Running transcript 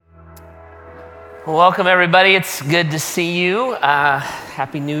Well, welcome, everybody. It's good to see you.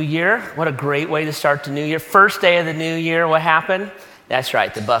 Happy New Year. What a great way to start the new year. First day of the new year, what happened? That's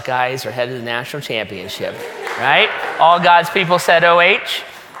right, the Buckeyes are headed to the national championship, right? All God's people said OH.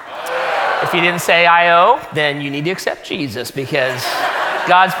 If you didn't say IO, then you need to accept Jesus because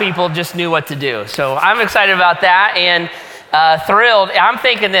God's people just knew what to do. So I'm excited about that and thrilled. I'm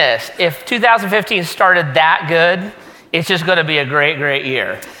thinking this, if 2015 started that good, it's just going to be a great, great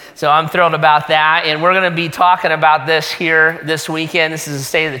year. So I'm thrilled about that, and we're going to be talking about this here this weekend. This is the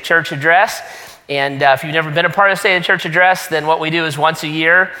State of the Church Address, and if you've never been a part of the State of the Church Address, then what we do is once a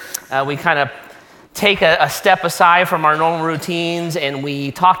year, we kind of take a step aside from our normal routines, and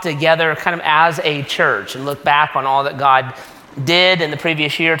we talk together kind of as a church and look back on all that God did in the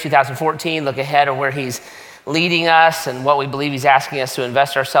previous year, 2014, look ahead on where He's leading us and what we believe He's asking us to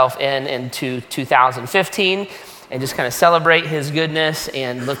invest ourselves in into 2015. And just kind of celebrate His goodness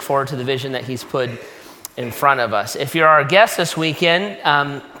and look forward to the vision that He's put in front of us. If you're our guest this weekend,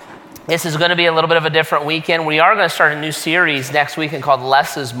 this is going to be a little bit of a different weekend. We are going to start a new series next weekend called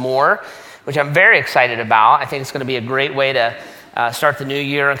Less is More, which I'm very excited about. I think it's going to be a great way to start the new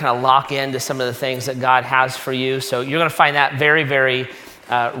year and kind of lock into some of the things that God has for you. So you're going to find that very, very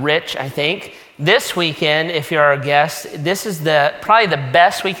rich, I think. This weekend, if you're our guest, this is probably the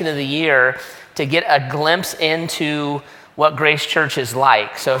best weekend of the year to get a glimpse into what Grace Church is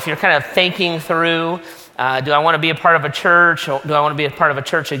like. So if you're kind of thinking through, do I want to be a part of a church? Or do I want to be a part of a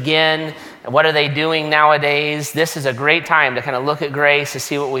church again? What are they doing nowadays? This is a great time to kind of look at Grace, to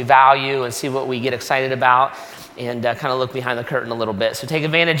see what we value and see what we get excited about, and kind of look behind the curtain a little bit. So take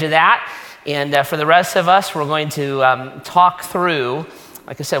advantage of that. And for the rest of us, we're going to talk through,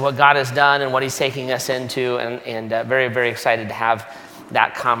 like I said, what God has done and what He's taking us into, and very, very excited to have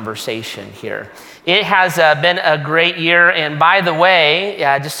that conversation here. It has been a great year, and by the way,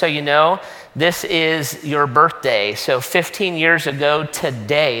 just so you know, this is your birthday. So 15 years ago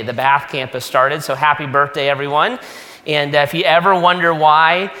today, the Bath campus started, so happy birthday, everyone. And if you ever wonder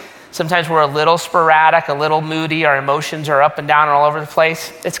why sometimes we're a little sporadic, a little moody, our emotions are up and down and all over the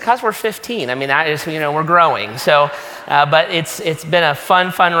place, it's because we're 15. I mean, that is, we're growing. So, but it's been a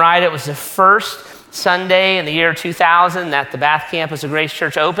fun ride. It was the first Sunday in the year 2000 that the Bath campus of Grace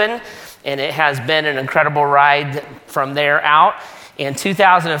Church opened, and it has been an incredible ride from there out. And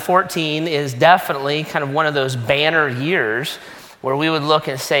 2014 is definitely kind of one of those banner years where we would look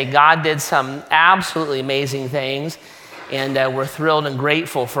and say, God did some absolutely amazing things, and we're thrilled and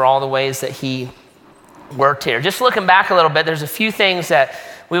grateful for all the ways that He worked here. Just looking back a little bit, there's a few things that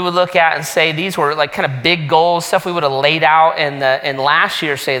we would look at and say these were like kind of big goals, stuff we would have laid out in last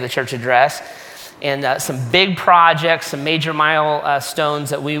year's State of the Church Address. And some big projects, some major milestones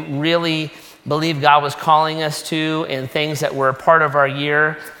that we really believe God was calling us to, and things that were a part of our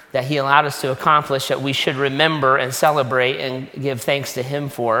year that He allowed us to accomplish that we should remember and celebrate and give thanks to Him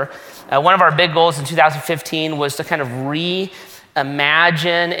for. One of our big goals in 2015 was to kind of reimagine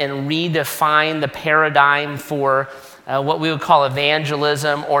and redefine the paradigm for what we would call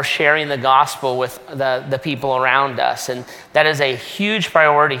evangelism, or sharing the gospel with the people around us. And that is a huge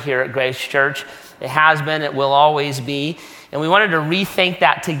priority here at Grace Church. It has been, it will always be. And we wanted to rethink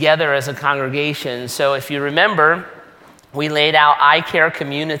that together as a congregation. So if you remember, we laid out I-Care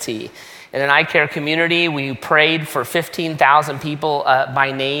Community. In an I-Care community, we prayed for 15,000 people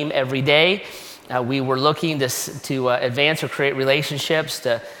by name every day. We were looking to advance or create relationships,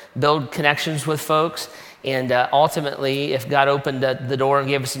 to build connections with folks. And ultimately, if God opened the door and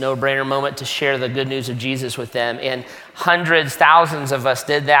gave us a no-brainer moment, to share the good news of Jesus with them. And hundreds, thousands of us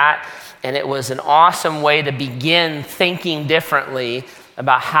did that. And it was an awesome way to begin thinking differently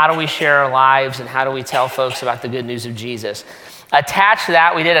about how do we share our lives and how do we tell folks about the good news of Jesus. Attached to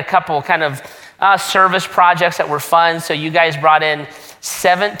that, we did a couple kind of service projects that were fun. So you guys brought in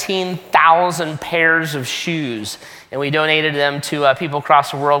 17,000 pairs of shoes, and we donated them to people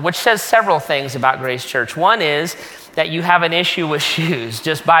across the world, which says several things about Grace Church. One is that you have an issue with shoes,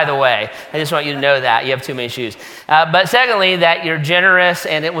 just by the way. I just want you to know that. You have too many shoes. But secondly, that you're generous,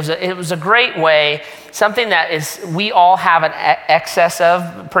 and it was a great way, something that we all have an excess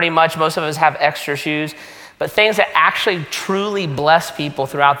of, pretty much. Most of us have extra shoes, but things that actually truly bless people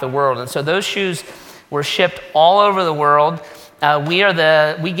throughout the world. And so those shoes were shipped all over the world.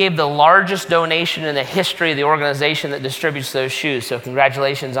 We gave the largest donation in the history of the organization that distributes those shoes. So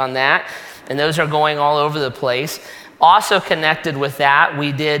congratulations on that. And those are going all over the place. Also connected with that,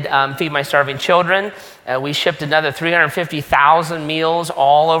 we did Feed My Starving Children. We shipped another 350,000 meals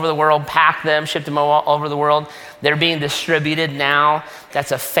all over the world, packed them, shipped them all over the world. They're being distributed now.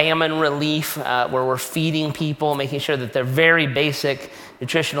 That's a famine relief where we're feeding people, making sure that their very basic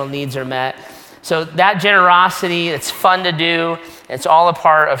nutritional needs are met. So that generosity, it's fun to do. It's all a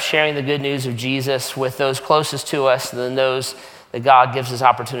part of sharing the good news of Jesus with those closest to us than those that God gives us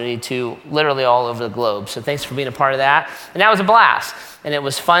opportunity to literally all over the globe. So thanks for being a part of that. And that was a blast. And it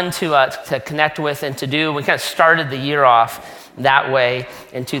was fun to connect with and to do. We kind of started the year off that way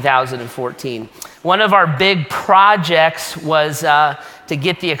in 2014. One of our big projects was to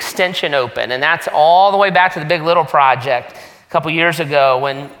get the extension open. And that's all the way back to the Big Little project a couple years ago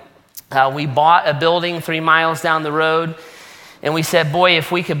when we bought a building 3 miles down the road. And we said, boy,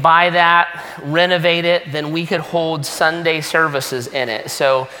 if we could buy that, renovate it, then we could hold Sunday services in it.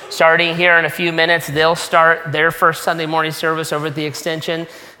 So starting here in a few minutes, they'll start their first Sunday morning service over at the extension.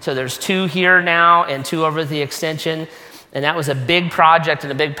 So there's 2 here now and 2 over at the extension. And that was a big project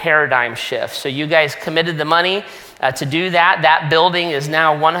and a big paradigm shift. So you guys committed the money to do that. That building is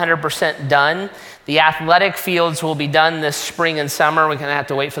now 100% done. The athletic fields will be done this spring and summer. We're gonna have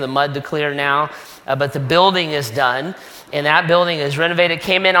to wait for the mud to clear now. But the building is done. And that building is renovated,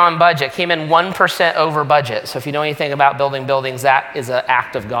 came in on budget, came in 1% over budget. So if you know anything about building buildings, that is an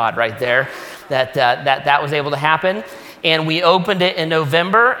act of God right there, that was able to happen. And we opened it in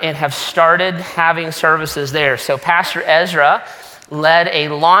November and have started having services there. So Pastor Ezra led a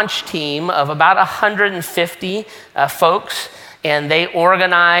launch team of about 150 folks, and they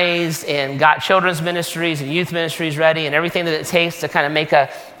organized and got children's ministries and youth ministries ready and everything that it takes to kind of make a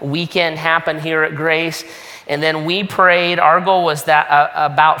weekend happen here at Grace. And then we prayed. Our goal was that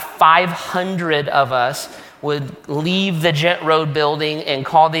about 500 of us would leave the Gent Road building and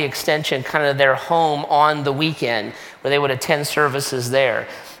call the extension kind of their home on the weekend, where they would attend services there.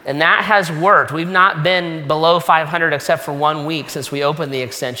 And that has worked. We've not been below 500 except for 1 week since we opened the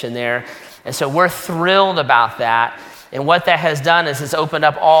extension there. And so we're thrilled about that. And what that has done is it's opened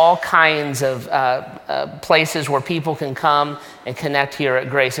up all kinds of places where people can come and connect here at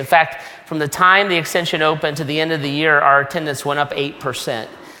Grace. In fact, from the time the extension opened to the end of the year, our attendance went up 8%.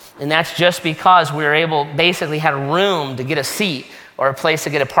 And that's just because we were basically had room to get a seat or a place to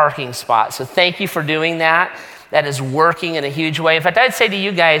get a parking spot. So thank you for doing that. That is working in a huge way. In fact, I'd say to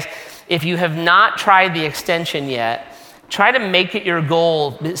you guys, if you have not tried the extension yet, try to make it your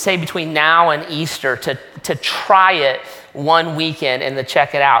goal, say between now and Easter, to try it 1 weekend and to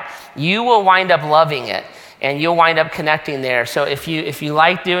check it out. You will wind up loving it, and you'll wind up connecting there. So if you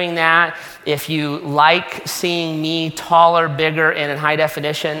like doing that, if you like seeing me taller, bigger, and in high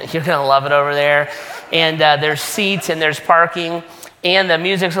definition, you're gonna love it over there. And there's seats and there's parking, and the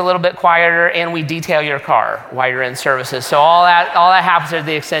music's a little bit quieter, and we detail your car while you're in services. So all that happens at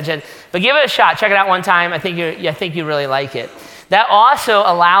the extension. But give it a shot. Check it out one time. I think you really like it. That also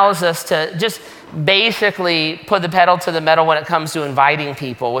allows us to just basically put the pedal to the metal when it comes to inviting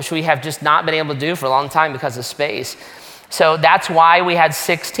people, which we have just not been able to do for a long time because of space. So that's why we had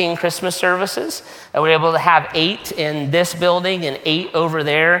 16 Christmas services. We were able to have 8 in this building and 8 over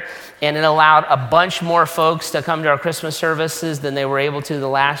there. And it allowed a bunch more folks to come to our Christmas services than they were able to the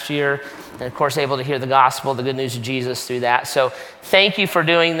last year. And of course, able to hear the gospel, the good news of Jesus through that. So thank you for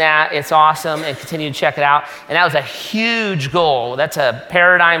doing that. It's awesome, and continue to check it out. And that was a huge goal. That's a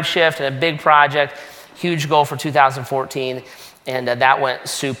paradigm shift and a big project, huge goal for 2014. And that went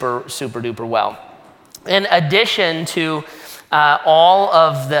super, super duper well. In addition to all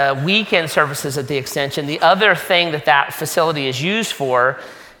of the weekend services at the extension, the other thing that facility is used for,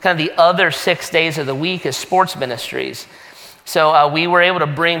 kind of the other 6 days of the week, is sports ministries. So we were able to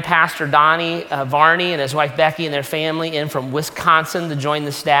bring Pastor Donnie Varney and his wife Becky and their family in from Wisconsin to join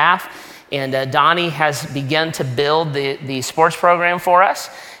the staff. And Donnie has begun to build the sports program for us,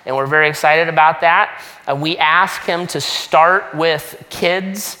 and we're very excited about that. We asked him to start with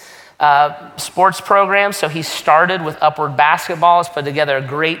kids sports programs. So he started with Upward Basketball, has put together a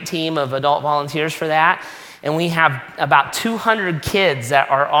great team of adult volunteers for that. And we have about 200 kids that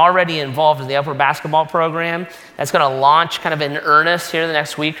are already involved in the Upward Basketball program. That's gonna launch kind of in earnest here the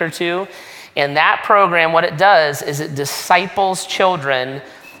next week or two. And that program, what it does is it disciples children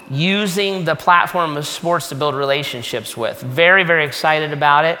using the platform of sports to build relationships with. Very, very excited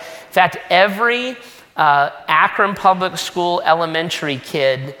about it. In fact, every Akron Public School elementary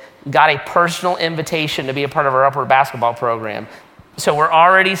kid got a personal invitation to be a part of our Upward Basketball program. So we're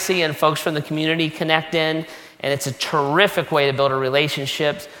already seeing folks from the community connect in, and it's a terrific way to build a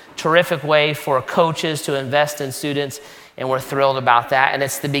relationship, terrific way for coaches to invest in students, and we're thrilled about that. And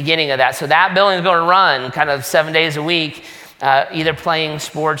it's the beginning of that. So that building is going to run kind of 7 days a week, either playing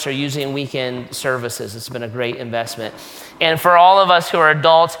sports or using weekend services. It's been a great investment. And for all of us who are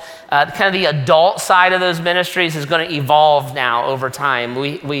adults, kind of the adult side of those ministries is going to evolve now over time.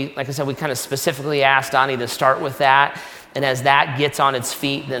 We like I said, we kind of specifically asked Donnie to start with that. And as that gets on its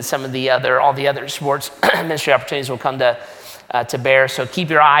feet, then all the other sports ministry opportunities will come to bear. So keep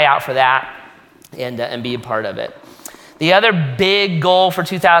your eye out for that and be a part of it. The other big goal for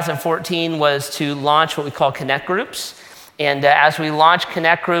 2014 was to launch what we call Connect Groups. And as we launch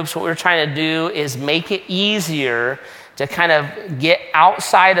Connect Groups, what we're trying to do is make it easier to kind of get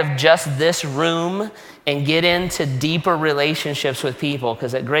outside of just this room and get into deeper relationships with people.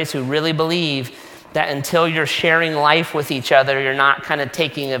 Because at Grace, we really believe that until you're sharing life with each other, you're not kind of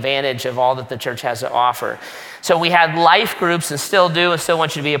taking advantage of all that the church has to offer. So we had life groups and still do and still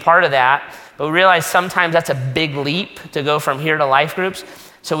want you to be a part of that. But we realized sometimes that's a big leap to go from here to life groups.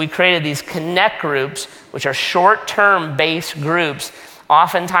 So we created these Connect Groups, which are short-term based groups,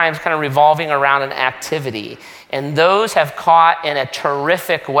 oftentimes kind of revolving around an activity. And those have caught in a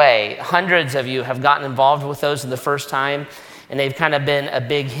terrific way. Hundreds of you have gotten involved with those in the first time, and they've kind of been a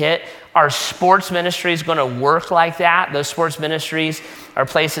big hit. Our sports ministry is going to work like that. Those sports ministries are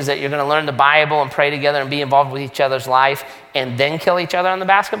places that you're going to learn the Bible and pray together and be involved with each other's life and then kill each other on the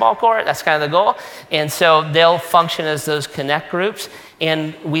basketball court. That's kind of the goal. And so they'll function as those Connect Groups.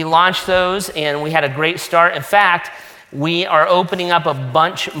 And we launched those, and we had a great start. In fact, we are opening up a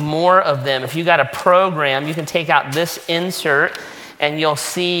bunch more of them. If you got a program, you can take out this insert and you'll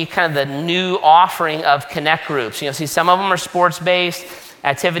see kind of the new offering of Connect Groups. You'll see some of them are sports-based,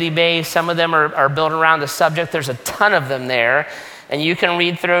 activity-based. Some of them are built around the subject. There's a ton of them there. And you can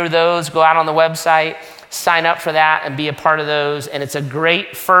read through those, go out on the website, sign up for that and be a part of those. And it's a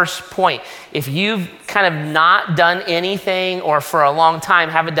great first point. If you've kind of not done anything or for a long time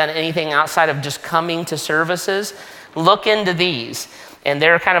haven't done anything outside of just coming to services, look into these. And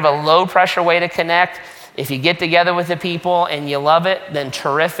they're kind of a low pressure way to connect. If you get together with the people and you love it, then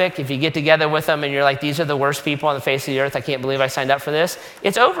terrific. If you get together with them and you're like, these are the worst people on the face of the earth, I can't believe I signed up for this,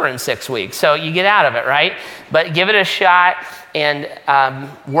 it's over in 6 weeks. So you get out of it, right? But give it a shot and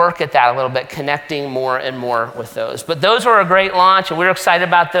work at that a little bit, connecting more and more with those. But those were a great launch, and we're excited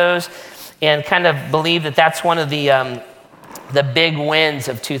about those and kind of believe that that's one of the big wins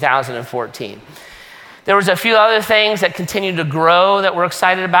of 2014. There was a few other things that continue to grow that we're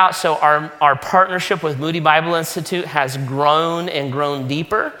excited about. So our partnership with Moody Bible Institute has grown and grown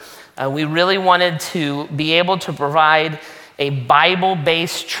deeper. We really wanted to be able to provide a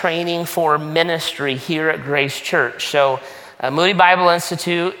Bible-based training for ministry here at Grace Church. So Moody Bible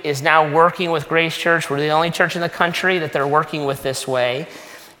Institute is now working with Grace Church. We're the only church in the country that they're working with this way,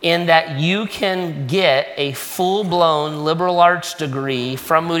 in that you can get a full-blown liberal arts degree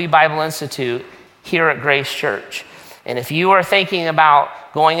from Moody Bible Institute here at Grace Church. And if you are thinking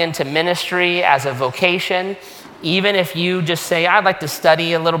about going into ministry as a vocation, even if you just say, I'd like to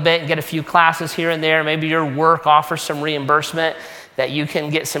study a little bit and get a few classes here and there, maybe your work offers some reimbursement that you can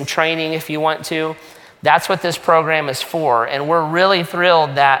get some training if you want to, that's what this program is for. And we're really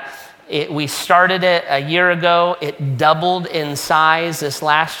thrilled that we started it a year ago. It doubled in size this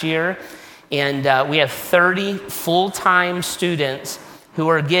last year. And we have 30 full-time students who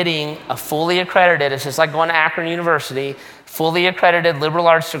are getting a fully accredited, it's just like going to Akron University, fully accredited liberal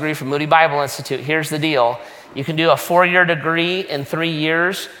arts degree from Moody Bible Institute. Here's the deal. You can do a 4-year degree in 3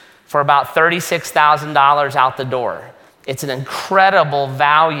 years for about $36,000 out the door. It's an incredible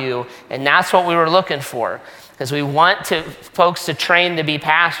value, and that's what we were looking for, because we want folks to train to be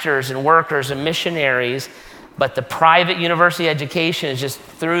pastors and workers and missionaries. But the private university education is just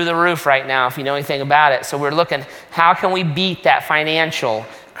through the roof right now, if you know anything about it. So we're looking, how can we beat that financial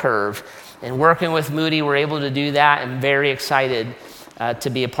curve? And working with Moody, we're able to do that, and very excited to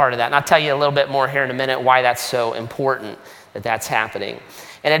be a part of that. And I'll tell you a little bit more here in a minute why that's so important that that's happening.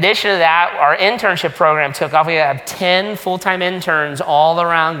 In addition to that, our internship program took off. We have 10 full-time interns all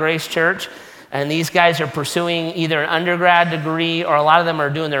around Grace Church. And these guys are pursuing either an undergrad degree, or a lot of them are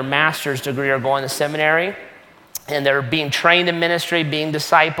doing their master's degree or going to seminary. And they're being trained in ministry, being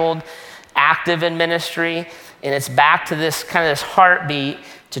discipled, active in ministry. And it's back to this kind of this heartbeat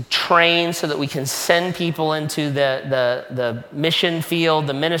to train so that we can send people into the mission field,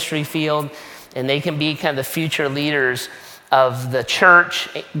 the ministry field, and they can be kind of the future leaders of the church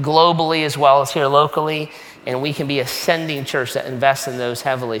globally as well as here locally. And we can be a sending church that invests in those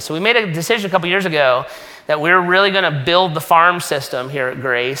heavily. So we made a decision a couple years ago that we're really going to build the farm system here at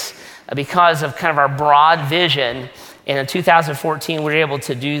Grace because of kind of our broad vision. And in 2014, we were able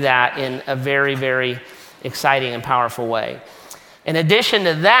to do that in a very, very exciting and powerful way. In addition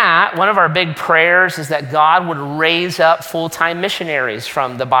to that, one of our big prayers is that God would raise up full-time missionaries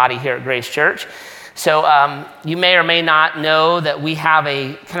from the body here at Grace Church. So you may or may not know that we have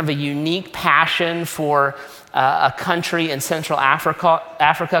a kind of a unique passion for a country in Central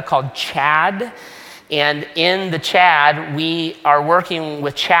Africa called Chad. And in the Chad, we are working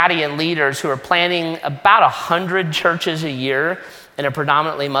with Chadian leaders who are planning about 100 churches a year in a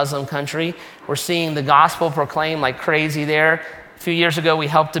predominantly Muslim country. We're seeing the gospel proclaimed like crazy there. A few years ago, we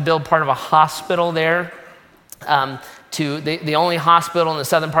helped to build part of a hospital there, the only hospital in the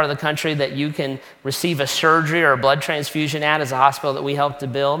southern part of the country that you can receive a surgery or a blood transfusion at is a hospital that we helped to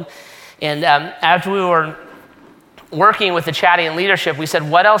build. And after we were working with the Chadian leadership, we said,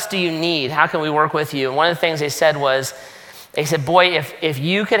 what else do you need? How can we work with you? And one of the things they said was, boy, if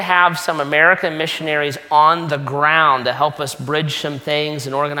you could have some American missionaries on the ground to help us bridge some things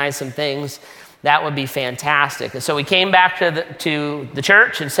and organize some things, that would be fantastic. And so we came back to the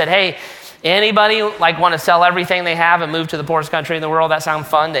church and said, hey, anybody want to sell everything they have and move to the poorest country in the world? That sound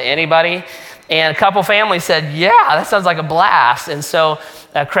fun to anybody? And a couple families said, yeah, that sounds like a blast. And so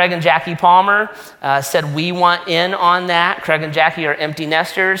Craig and Jackie Palmer said, we want in on that. Craig and Jackie are empty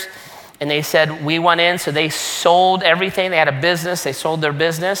nesters. And they said, we want in. So they sold everything. They had a business. They sold their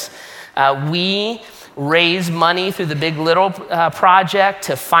business. We raised money through the Big Little project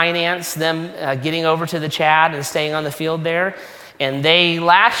to finance them getting over to the Chad and staying on the field there. And they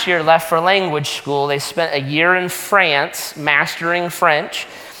last year left for language school. They spent a year in France mastering French.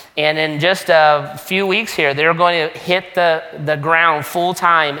 And in just a few weeks here, they're going to hit the ground full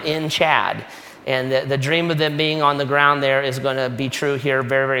time in Chad. And the dream of them being on the ground there is going to be true here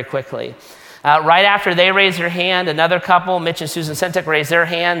very, very quickly. Right after they raised their hand, another couple, Mitch and Susan Sentek, raised their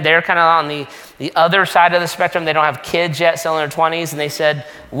hand. They're kind of on the other side of the spectrum. They don't have kids yet, still in their 20s. And they said,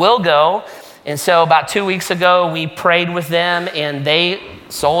 we'll go. And so about 2 weeks ago, we prayed with them, and they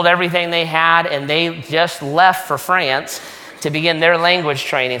sold everything they had, and they just left for France to begin their language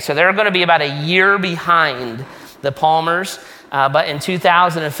training. So they're going to be about a year behind the Palmers. But in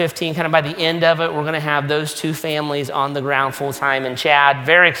 2015, kind of by the end of it, we're going to have those two families on the ground full-time in Chad.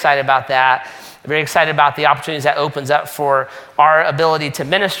 Very excited about that. Very excited about the opportunities that opens up for our ability to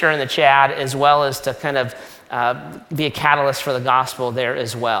minister in the Chad, as well as to kind of be a catalyst for the gospel there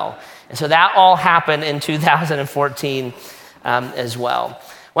as well. And so that all happened in 2014 as well.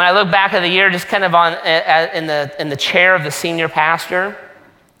 When I look back at the year, just kind of in the chair of the senior pastor,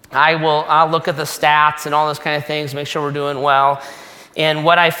 I'll look at the stats and all those kind of things, make sure we're doing well. And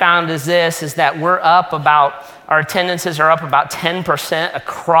what I found is that our attendances are up about 10%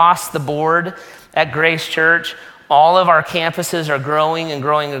 across the board at Grace Church. All of our campuses are growing and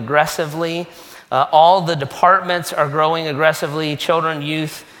growing aggressively. All the departments are growing aggressively, children,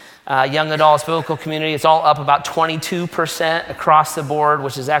 youth, young adults, biblical community. It's all up about 22% across the board,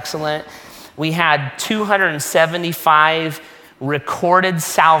 which is excellent. We had 275 recorded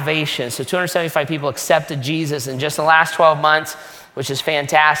salvations. So 275 people accepted Jesus in just the last 12 months, which is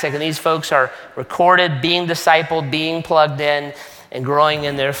fantastic. And these folks are recorded, being discipled, being plugged in, and growing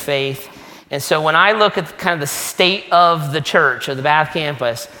in their faith. And so when I look at kind of the state of the church, of the Bath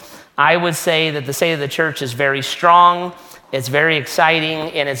campus, I would say that the state of the church is very strong, it's very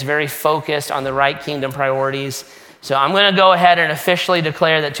exciting, and it's very focused on the right kingdom priorities. So I'm going to go ahead and officially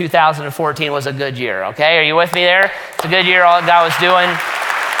declare that 2014 was a good year, okay? Are you with me there? It's a good year, all that God was doing.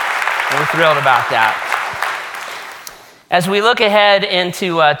 And we're thrilled about that. As we look ahead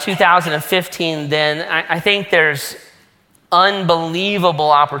into 2015, then I think there's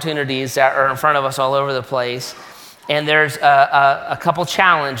unbelievable opportunities that are in front of us all over the place. And there's a couple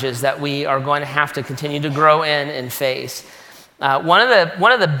challenges that we are going to have to continue to grow in and face. One of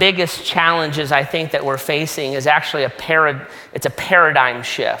the biggest challenges I think that we're facing is actually it's a paradigm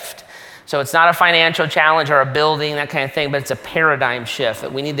shift. So it's not a financial challenge or a building, that kind of thing, but it's a paradigm shift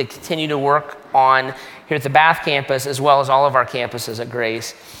that we need to continue to work on here at the Bath campus, as well as all of our campuses at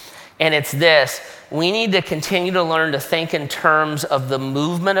Grace. And it's this: we need to continue to learn to think in terms of the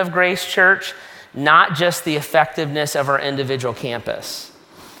movement of Grace Church, not just the effectiveness of our individual campus.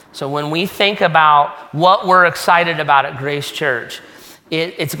 So when we think about what we're excited about at Grace Church,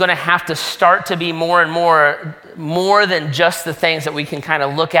 it's going to have to start to be more and more than just the things that we can kind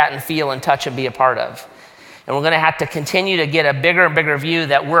of look at and feel and touch and be a part of. And we're going to have to continue to get a bigger and bigger view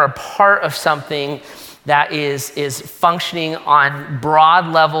that we're a part of something that is functioning on broad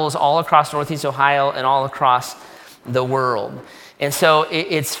levels all across Northeast Ohio and all across the world. And so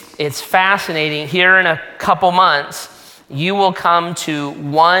it's fascinating. Here in a couple months, you will come to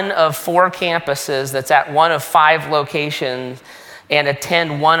one of 4 campuses that's at one of 5 locations and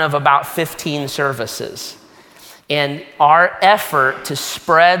attend one of about 15 services. And our effort to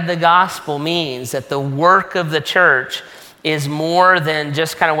spread the gospel means that the work of the church is more than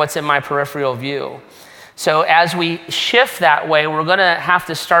just kind of what's in my peripheral view. So as we shift that way, we're going to have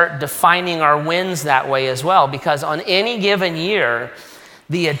to start defining our wins that way as well, because on any given year,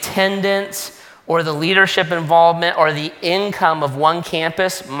 the attendance or the leadership involvement or the income of one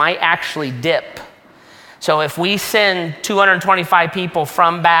campus might actually dip. So if we send 225 people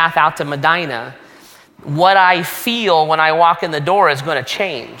from Bath out to Medina, what I feel when I walk in the door is going to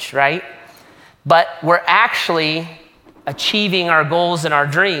change, right? But we're actually achieving our goals and our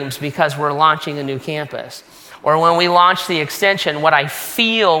dreams because we're launching a new campus. Or when we launch the extension, what I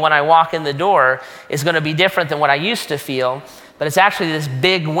feel when I walk in the door is going to be different than what I used to feel, but it's actually this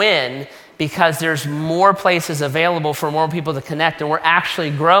big win because there's more places available for more people to connect, and we're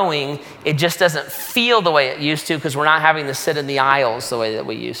actually growing. It just doesn't feel the way it used to because we're not having to sit in the aisles the way that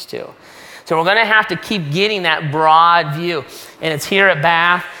we used to. So we're going to have to keep getting that broad view, and it's here at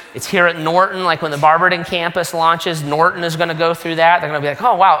Bath. It's here at Norton. Like when the Barberton campus launches, Norton is going to go through that. They're going to be like,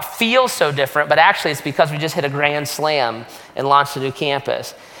 oh, wow, it feels so different. But actually, it's because we just hit a grand slam and launched a new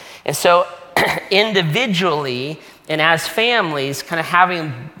campus. And so individually and as families, kind of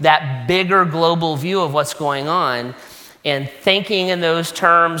having that bigger global view of what's going on and thinking in those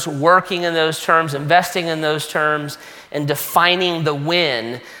terms, working in those terms, investing in those terms, and defining the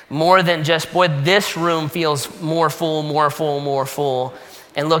win more than just, boy, this room feels more full, more full, more full.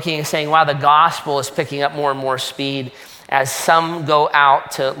 And looking and saying, wow, the gospel is picking up more and more speed as some go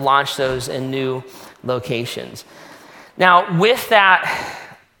out to launch those in new locations. Now, with that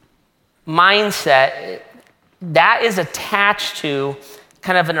mindset, that is attached to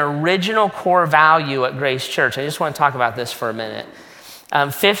kind of an original core value at Grace Church. I just want to talk about this for a minute.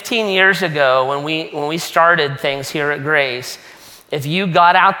 15 years ago, when we started things here at Grace, if you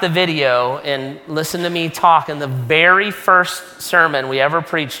got out the video and listened to me talk in the very first sermon we ever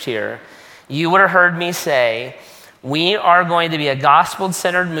preached here, you would have heard me say, we are going to be a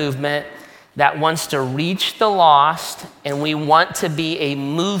gospel-centered movement that wants to reach the lost, and we want to be a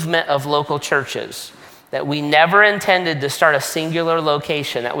movement of local churches. That we never intended to start a singular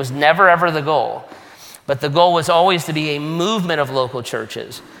location. That was never, ever the goal. But the goal was always to be a movement of local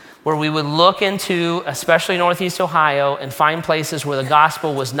churches, where we would look into, especially Northeast Ohio, and find places where the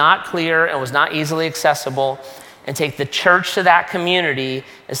gospel was not clear and was not easily accessible, and take the church to that community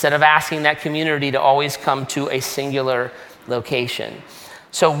instead of asking that community to always come to a singular location.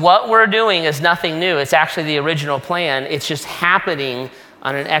 So what we're doing is nothing new. It's actually the original plan. It's just happening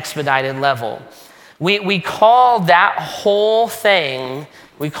on an expedited level. We call that whole thing,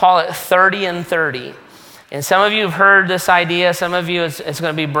 we call it 30 and 30. And some of you have heard this idea. Some of you, it's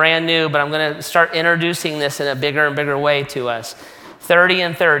going to be brand new, but I'm going to start introducing this in a bigger and bigger way to us. 30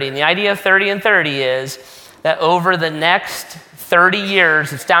 and 30. And the idea of 30 and 30 is that over the next 30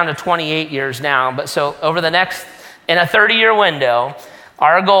 years, it's down to 28 years now, but so over the next, in a 30-year window,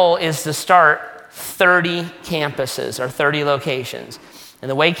 our goal is to start 30 campuses or 30 locations. And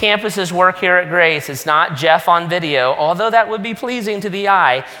the way campuses work here at Grace, it's not Jeff on video, although that would be pleasing to the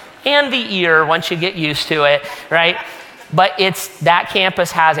eye and the ear once you get used to it, right? But it's that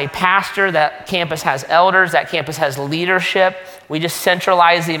campus has a pastor, that campus has elders, that campus has leadership. We just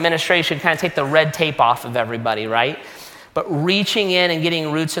centralize the administration, kind of take the red tape off of everybody, right? But reaching in and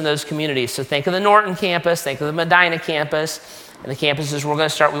getting roots in those communities. So think of the Norton campus, think of the Medina campus, and the campuses we're going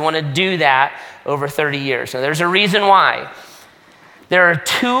to start. We want to do that over 30 years. Now, there's a reason why. There are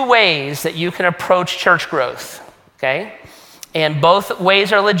two ways that you can approach church growth, okay? And both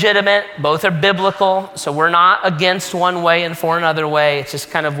ways are legitimate, both are biblical, so we're not against one way and for another way. It's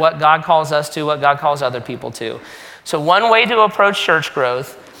just kind of what God calls us to, what God calls other people to. So one way to approach church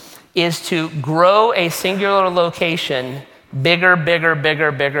growth is to grow a singular location bigger,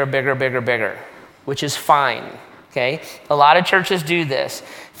 which is fine, okay? A lot of churches do this.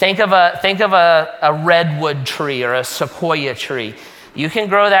 Think of a redwood tree or a sequoia tree. You can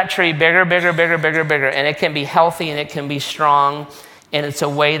grow that tree bigger, and it can be healthy and it can be strong, and it's a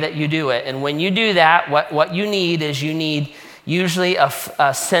way that you do it. And when you do that, what you need is you need usually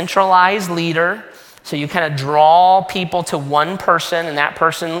a centralized leader. So you kind of draw people to one person, and that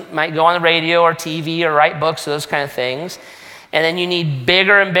person might go on the radio or TV or write books, those kind of things. And then you need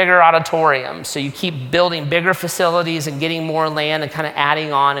bigger and bigger auditoriums. So you keep building bigger facilities and getting more land and kind of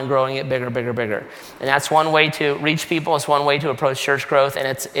adding on and growing it bigger. And that's one way to reach people. It's one way to approach church growth, and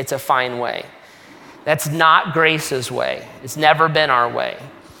it's a fine way. That's not Grace's way. It's never been our way.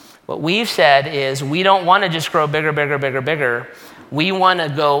 What we've said is we don't want to just grow bigger. We want to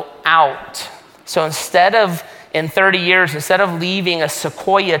go out. So instead of, in 30 years, instead of leaving a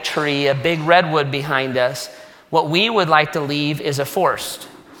sequoia tree, a big redwood behind us, what we would like to leave is a forest.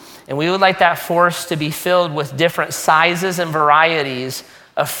 And we would like that forest to be filled with different sizes and varieties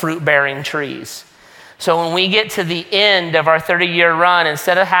of fruit-bearing trees. So when we get to the end of our 30-year run,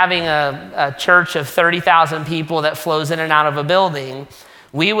 instead of having a church of 30,000 people that flows in and out of a building,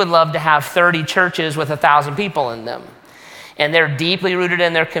 We would love to have 30 churches with 1,000 people in them. And they're deeply rooted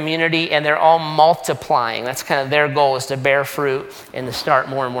in their community, and they're all multiplying. That's kind of their goal, is to bear fruit and to start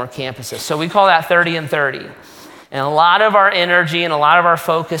more and more campuses. So we call that 30 and 30. And a lot of our energy and a lot of our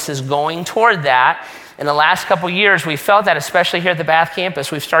focus is going toward that. In the last couple years, we felt that, especially here at the Bath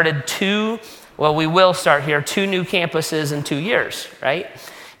campus. We've started we will start here, 2 new campuses in 2 years, right?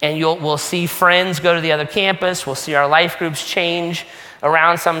 And we'll see friends go to the other campus. We'll see our life groups change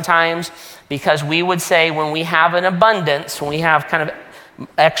around sometimes, because we would say when we have an abundance, when we have kind of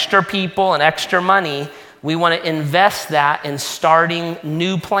extra people and extra money, we want to invest that in starting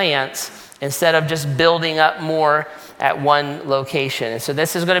new plants instead of just building up more at one location. And so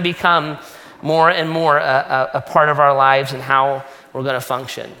this is going to become more and more a part of our lives and how we're going to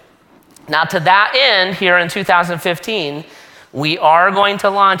function. Now, to that end, here in 2015, we are going to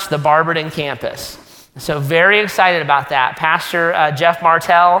launch the Barberton campus. So very excited about that. Pastor Jeff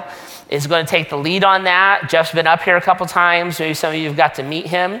Martell is going to take the lead on that. Jeff's been up here a couple times. Maybe some of you have got to meet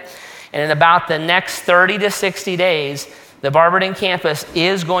him. And in about the next 30 to 60 days, the Barberton campus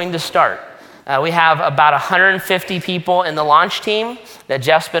is going to start. We have about 150 people in the launch team that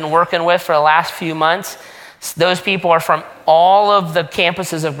Jeff's been working with for the last few months. Those people are from all of the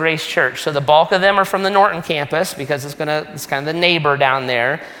campuses of Grace Church. So the bulk of them are from the Norton campus, because it's kind of the neighbor down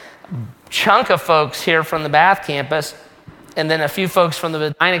there. Chunk of folks here from the Bath campus, and then a few folks from the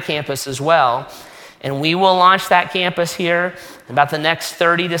Medina campus as well. And we will launch that campus here in about the next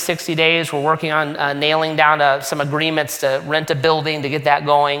 30 to 60 days. We're working on nailing down some agreements to rent a building to get that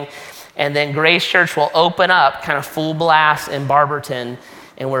going. And then Grace Church will open up kind of full blast in Barberton.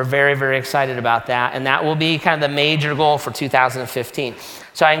 And we're very, very excited about that. And that will be kind of the major goal for 2015.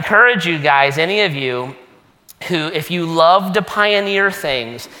 So I encourage you guys, any of you who, if you love to pioneer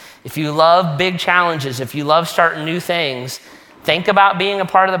things, if you love big challenges, if you love starting new things, think about being a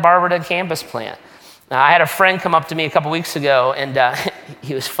part of the Barberton campus plant. Now, I had a friend come up to me a couple weeks ago, and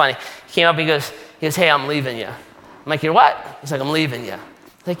he was funny. He came up, he goes, hey, I'm leaving you. I'm like, you're what? He's like, I'm leaving you.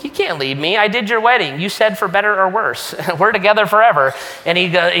 Like, you can't leave me. I did your wedding. You said for better or worse. We're together forever. And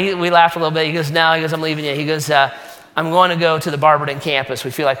we laughed a little bit. He goes, no, I'm leaving you. He goes, I'm going to go to the Barberton campus.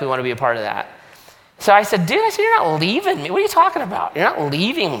 We feel like we want to be a part of that. So I said, dude, you're not leaving me. What are you talking about? You're not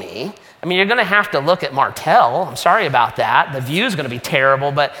leaving me. I mean, you're going to have to look at Martell. I'm sorry about that. The view is going to be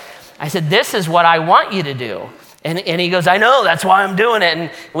terrible. But I said, this is what I want you to do. And he goes, I know. That's why I'm doing it.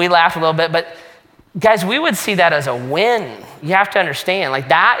 And we laughed a little bit. But guys, we would see that as a win. You have to understand, like,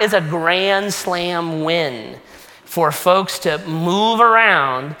 that is a grand slam win for folks to move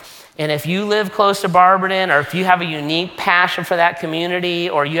around. And if you live close to Barberton, or if you have a unique passion for that community,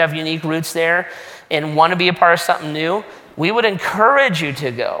 or you have unique roots there and want to be a part of something new, we would encourage you to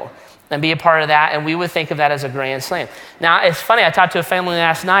go and be a part of that, and we would think of that as a grand slam. Now, it's funny, I talked to a family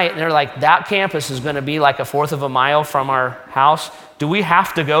last night, and they're like, that campus is going to be like a 1/4 of a mile from our house. Do we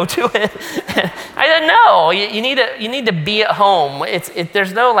have to go to it? I said, no, you need to be at home.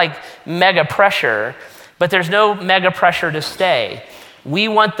 There's no like mega pressure, but there's no mega pressure to stay. We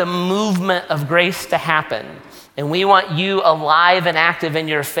want the movement of grace to happen. And we want you alive and active in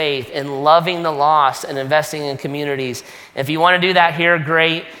your faith and loving the lost and investing in communities. If you want to do that here,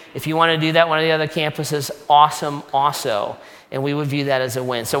 great. If you want to do that one of the other campuses, awesome also. And we would view that as a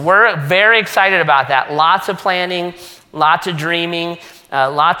win. So we're very excited about that. Lots of planning, lots of dreaming,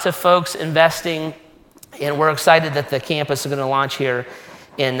 lots of folks investing. And we're excited that the campus is going to launch here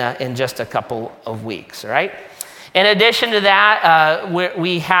in just a couple of weeks, all right? In addition to that,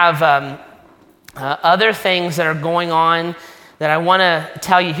 we have other things that are going on that I want to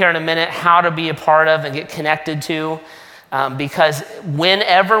tell you here in a minute how to be a part of and get connected to. Because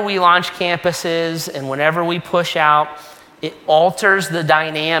whenever we launch campuses and whenever we push out, it alters the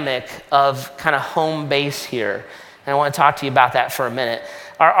dynamic of kind of home base here. And I want to talk to you about that for a minute.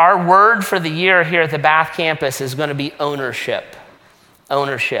 Our word for the year here at the Bath campus is going to be ownership.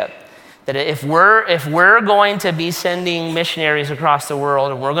 Ownership. That if we're going to be sending missionaries across the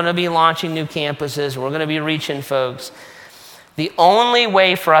world, and we're going to be launching new campuses, we're going to be reaching folks, the only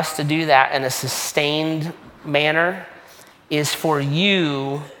way for us to do that in a sustained manner is for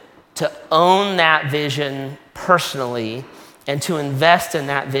you to own that vision personally and to invest in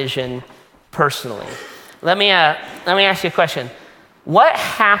that vision personally. Let me ask you a question. What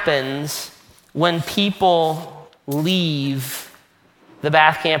happens when people leave the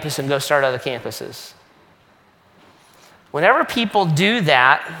Bath campus and go start other campuses? Whenever people do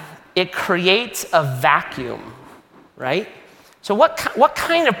that, it creates a vacuum, right? So what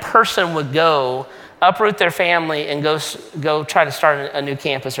kind of person would go uproot their family and go try to start a new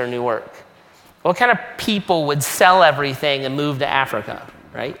campus or new work? What kind of people would sell everything and move to Africa?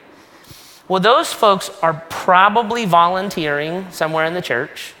 right? Well, those folks are probably volunteering somewhere in the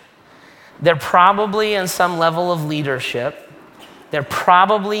church. They're probably in some level of leadership. They're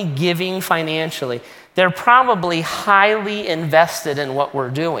probably giving financially. They're probably highly invested in what we're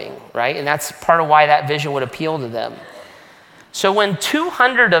doing, right? And that's part of why that vision would appeal to them. So when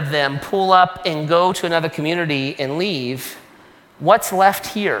 200 of them pull up and go to another community and leave, what's left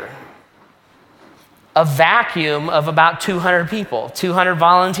here? A vacuum of about 200 people, 200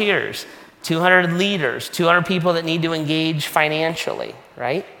 volunteers, 200 leaders, 200 people that need to engage financially,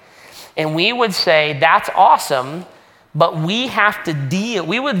 right? And we would say, that's awesome, but we have to deal.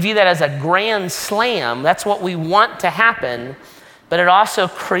 We would view that as a grand slam. That's what we want to happen, but it also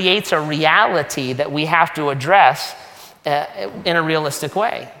creates a reality that we have to address in a realistic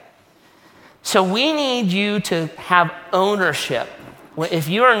way. So we need you to have ownership. If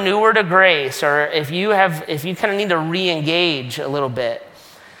you are newer to Grace, or if you kind of need to re-engage a little bit,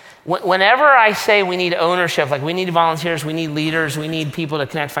 whenever I say we need ownership, like we need volunteers, we need leaders, we need people to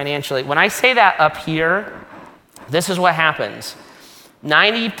connect financially, when I say that up here, this is what happens.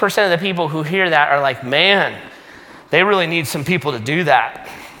 90% of the people who hear that are like, man, they really need some people to do that.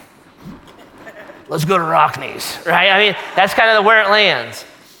 Let's go to Rockneys, right? I mean, that's kind of where it lands.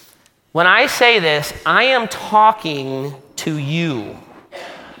 When I say this, I am talking to you,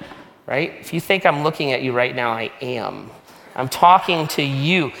 right? If you think I'm looking at you right now, I am. I'm talking to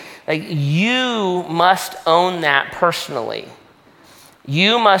you. Like, you must own that personally.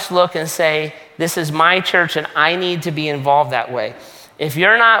 You must look and say, this is my church and I need to be involved that way. If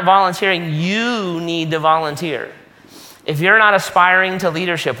you're not volunteering, you need to volunteer. If you're not aspiring to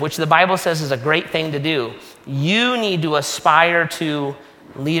leadership, which the Bible says is a great thing to do, you need to aspire to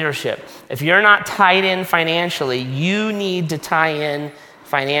leadership. If you're not tied in financially, you need to tie in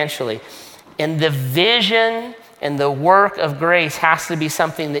financially. And the vision and the work of Grace has to be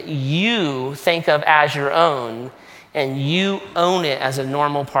something that you think of as your own, and you own it as a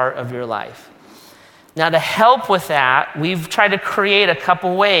normal part of your life. Now, to help with that, we've tried to create a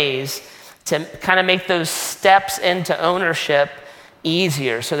couple ways to kind of make those steps into ownership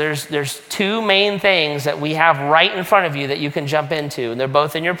easier. So there's two main things that we have right in front of you that you can jump into, and they're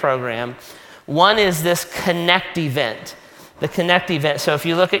both in your program. One is this Connect event, the Connect event. So if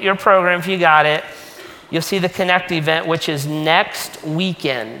you look at your program, if you got it, you'll see the Connect event, which is next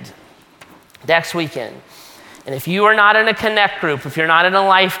weekend. Next weekend. And if you are not in a Connect group, if you're not in a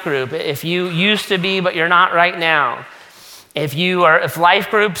life group, if you used to be but you're not right now, if life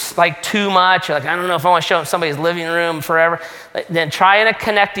groups like too much, or like, I don't know if I want to show up somebody's living room forever, then try in a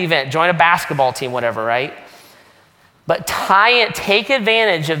Connect event, join a basketball team, whatever, right? But take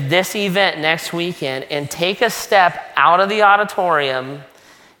advantage of this event next weekend and take a step out of the auditorium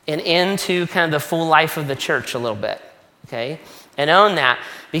and into kind of the full life of the church a little bit, okay? And own that,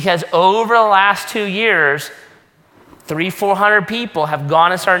 because over the last 2 years, 300-400 people have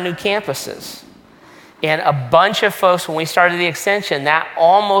gone and started new campuses. And a bunch of folks, when we started the extension, that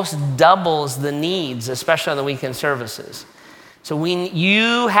almost doubles the needs, especially on the weekend services. So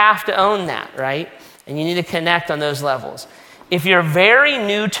you have to own that, right? And you need to connect on those levels. If you're very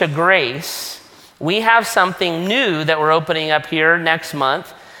new to Grace, we have something new that we're opening up here next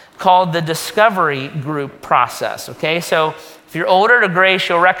month called the Discovery Group process, okay? So if you're older to Grace,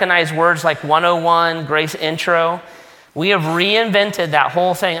 you'll recognize words like 101, Grace Intro. We have reinvented that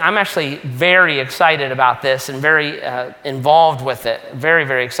whole thing. I'm actually very excited about this and very involved with it. Very,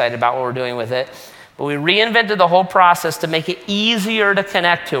 very excited about what we're doing with it. But we reinvented the whole process to make it easier to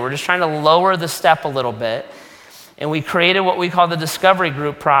connect to. We're just trying to lower the step a little bit. And we created what we call the Discovery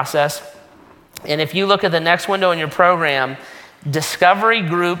Group process. And if you look at the next window in your program, Discovery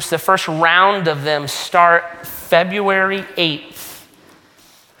Groups, the first round of them start February 8th.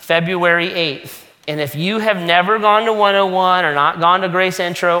 February 8th. And if you have never gone to 101 or not gone to Grace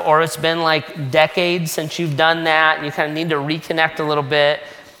Intro, or it's been like decades since you've done that and you kind of need to reconnect a little bit,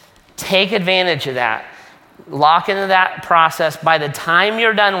 take advantage of that. Lock into that process. By the time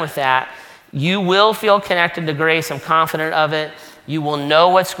you're done with that, you will feel connected to Grace. I'm confident of it. You will know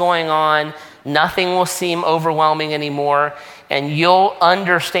what's going on. Nothing will seem overwhelming anymore. And you'll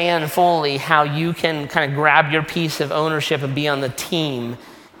understand fully how you can kind of grab your piece of ownership and be on the team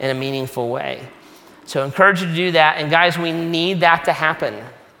in a meaningful way. So I encourage you to do that. And guys, we need that to happen.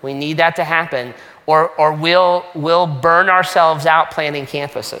 We need that to happen, or we'll burn ourselves out planning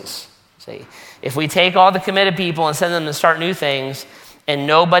campuses. See, if we take all the committed people and send them to start new things and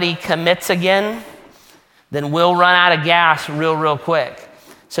nobody commits again, then we'll run out of gas real quick.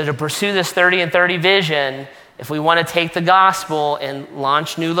 So to pursue this 30 and 30 vision, if we want to take the gospel and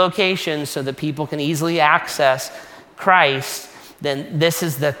launch new locations so that people can easily access Christ, then this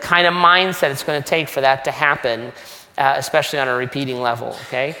is the kind of mindset it's going to take for that to happen, especially on a repeating level,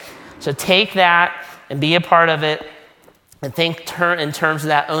 okay? So take that and be a part of it and think in terms of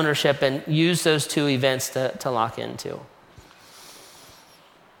that ownership and use those two events to lock into.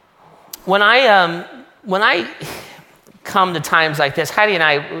 When I come to times like this, Heidi and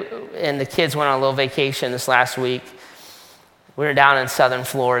I and the kids went on a little vacation this last week. We were down in southern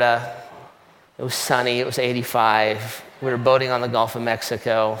Florida. It was sunny, it was 85. We were boating on the Gulf of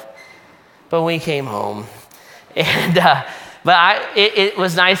Mexico. But we came home. And it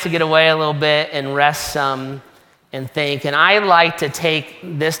was nice to get away a little bit and rest some and think. And I like to take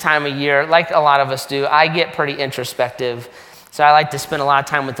this time of year, like a lot of us do, I get pretty introspective. So I like to spend a lot of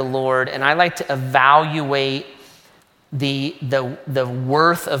time with the Lord, and I like to evaluate the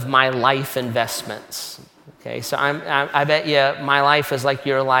worth of my life investments. Okay, so I bet you my life is like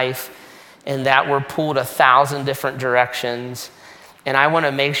your life, in that we're pulled 1,000 different directions. And I want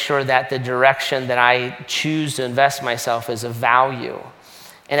to make sure that the direction that I choose to invest myself is of value.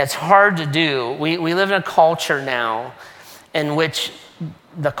 And it's hard to do. We live in a culture now in which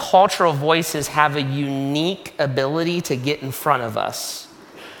the cultural voices have a unique ability to get in front of us.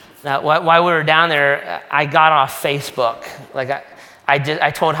 Now, while we were down there, I got off Facebook. Like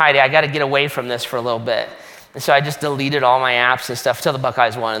I told Heidi, I got to get away from this for a little bit. And so I just deleted all my apps and stuff till the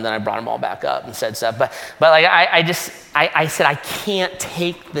Buckeyes won, and then I brought them all back up and said stuff. But like I said, I can't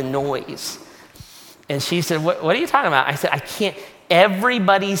take the noise. And she said, what are you talking about? I said, I can't.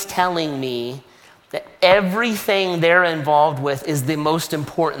 Everybody's telling me that everything they're involved with is the most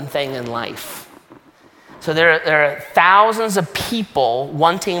important thing in life. So there are thousands of people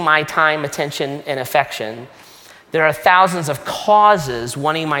wanting my time, attention, and affection. There are thousands of causes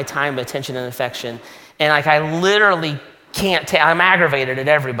wanting my time, attention, and affection. And like I literally can't I'm aggravated at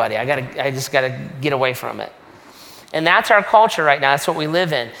everybody. I just gotta get away from it. And that's our culture right now. That's what we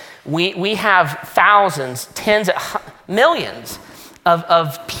live in. We have thousands, tens of millions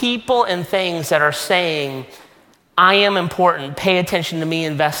of people and things that are saying, I am important, pay attention to me,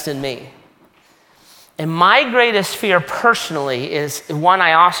 invest in me. And my greatest fear personally is one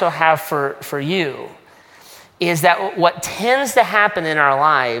I also have for you, is that what tends to happen in our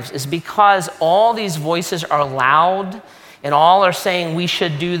lives is because all these voices are loud and all are saying we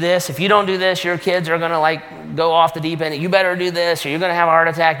should do this. If you don't do this, your kids are gonna like go off the deep end. You better do this, or you're gonna have a heart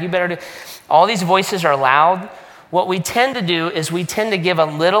attack. You better do. All these voices are loud. What we tend to do is we tend to give a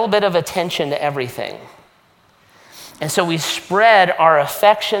little bit of attention to everything. And so we spread our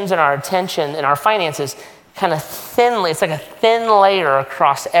affections and our attention and our finances kind of thinly. It's like a thin layer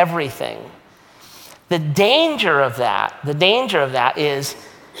across everything. The danger of that is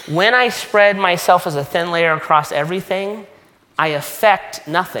when I spread myself as a thin layer across everything, I affect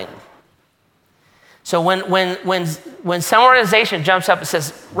nothing. So when some organization jumps up and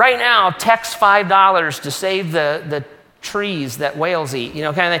says, right now, text $5 to save the trees that whales eat,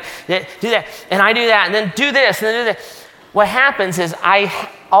 kind of thing, do that, and I do that, and then do this, and then do that. What happens is I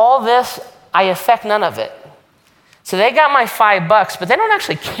affect none of it. So they got my $5, but they don't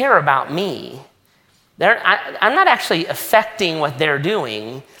actually care about me. I'm not actually affecting what they're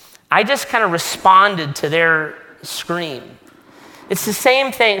doing. I just kind of responded to their scream. It's the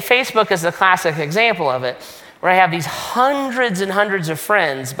same thing. Facebook is the classic example of it, where I have these hundreds and hundreds of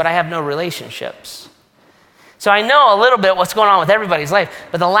friends, but I have no relationships. So I know a little bit what's going on with everybody's life,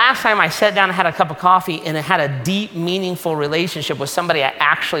 but the last time I sat down and had a cup of coffee and I had a deep, meaningful relationship with somebody I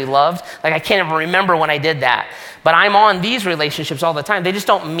actually loved, like I can't even remember when I did that, but I'm on these relationships all the time. They just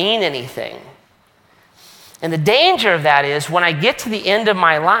don't mean anything. And the danger of that is when I get to the end of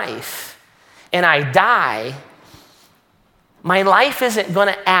my life and I die, my life isn't going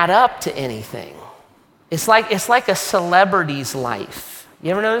to add up to anything. It's like a celebrity's life. You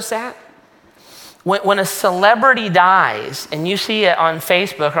ever notice that? When a celebrity dies and you see it on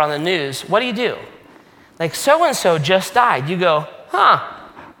Facebook or on the news, what do? Like, so-and-so just died. You go,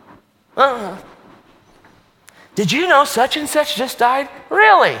 did you know such and such just died?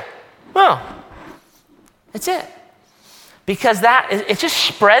 Really? Well, that's it. Because it just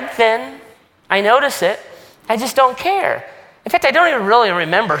spread thin. I notice it. I just don't care. In fact, I don't even really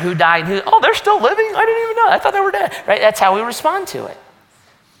remember who died. They're still living? I didn't even know. I thought they were dead. Right? That's how we respond to it.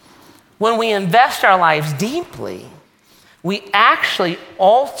 When we invest our lives deeply, we actually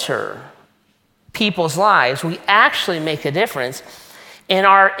alter people's lives. We actually make a difference. And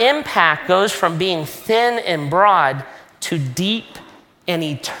our impact goes from being thin and broad to deep and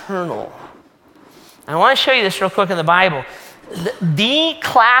eternal. I want to show you this real quick in the Bible. The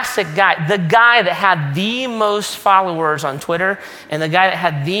classic guy, the guy that had the most followers on Twitter, and the guy that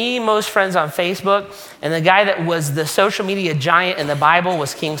had the most friends on Facebook, and the guy that was the social media giant in the Bible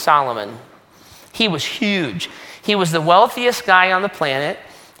was King Solomon. He was huge. He was the wealthiest guy on the planet,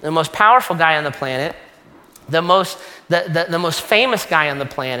 the most powerful guy on the planet, the most famous guy on the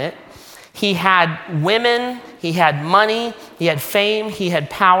planet. He had women, he had money, he had fame, he had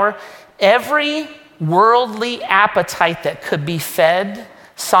power. Every worldly appetite that could be fed,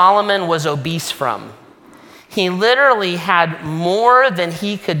 Solomon was obese from. He literally had more than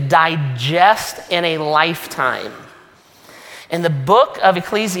he could digest in a lifetime. And the book of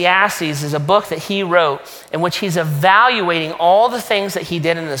Ecclesiastes is a book that he wrote in which he's evaluating all the things that he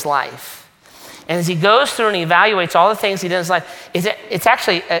did in his life. And as he goes through and he evaluates all the things he did in his life, it's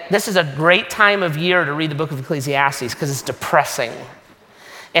actually, this is a great time of year to read the book of Ecclesiastes because it's depressing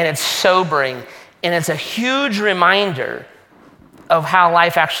and it's sobering and it's a huge reminder of how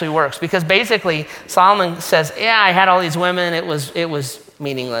life actually works. Because basically, Solomon says, yeah, I had all these women, it was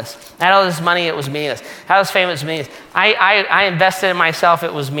meaningless. I had all this money, it was meaningless. I was famous, it was meaningless. I invested in myself,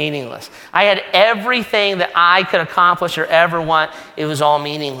 it was meaningless. I had everything that I could accomplish or ever want, it was all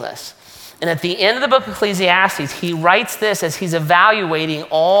meaningless. And at the end of the book of Ecclesiastes, he writes this as he's evaluating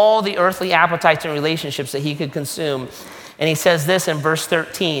all the earthly appetites and relationships that he could consume. And he says this in verse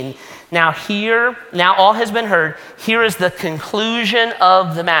 13, now all has been heard, here is the conclusion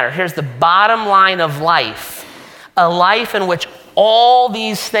of the matter. Here's the bottom line of life, a life in which all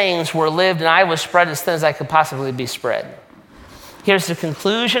these things were lived and I was spread as thin as I could possibly be spread. Here's the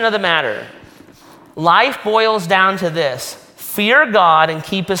conclusion of the matter. Life boils down to this: fear God and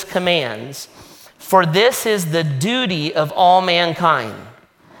keep his commands, for this is the duty of all mankind.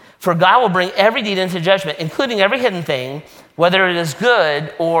 For God will bring every deed into judgment, including every hidden thing, whether it is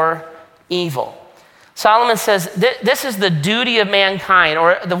good or evil. Solomon says this is the duty of mankind,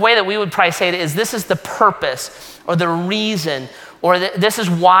 or the way that we would probably say it is this is the purpose or the reason, or this is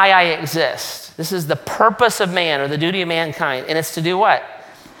why I exist. This is the purpose of man or the duty of mankind. And it's to do what?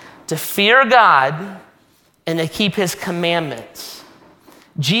 To fear God and to keep his commandments.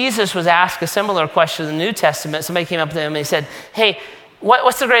 Jesus was asked a similar question in the New Testament. Somebody came up to him and he said, hey,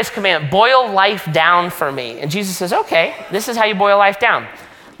 what's the greatest commandment? Boil life down for me. And Jesus says, okay, this is how you boil life down.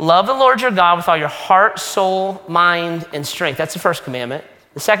 Love the Lord your God with all your heart, soul, mind, and strength. That's the first commandment.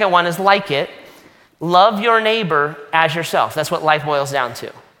 The second one is like it. Love your neighbor as yourself. That's what life boils down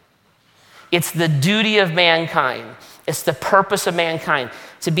to. It's the duty of mankind. It's the purpose of mankind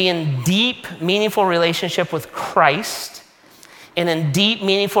to be in deep, meaningful relationship with Christ and in deep,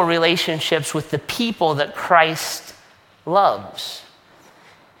 meaningful relationships with the people that Christ loves.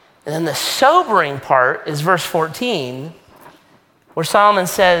 And then the sobering part is verse 14, where Solomon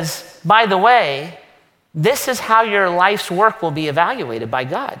says, by the way, this is how your life's work will be evaluated by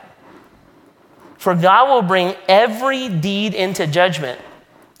God. For God will bring every deed into judgment,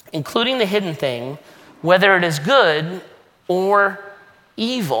 including the hidden thing, whether it is good or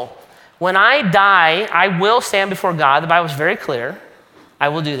evil. When I die, I will stand before God. The Bible is very clear. I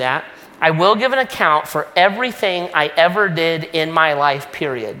will do that. I will give an account for everything I ever did in my life,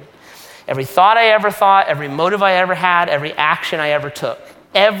 period. Every thought I ever thought, every motive I ever had, every action I ever took.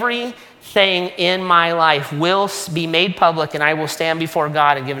 Everything in my life will be made public and I will stand before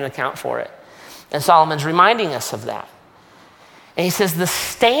God and give an account for it. And Solomon's reminding us of that. And he says, the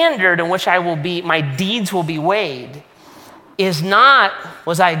standard in which my deeds will be weighed is not,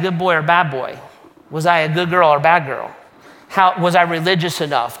 was I a good boy or a bad boy? Was I a good girl or a bad girl? Was I religious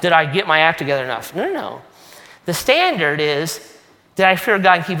enough? Did I get my act together enough? No. The standard is, did I fear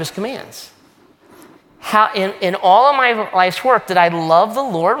God and keep his commands? How, in all of my life's work, did I love the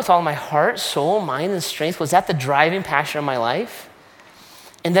Lord with all my heart, soul, mind, and strength? Was that the driving passion of my life?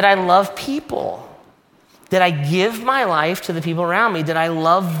 And did I love people? Did I give my life to the people around me? Did I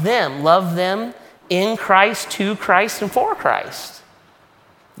love them in Christ, to Christ, and for Christ?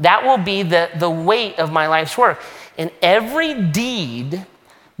 That will be the weight of my life's work. And every deed,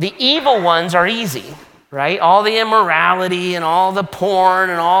 the evil ones are easy, right? All the immorality and all the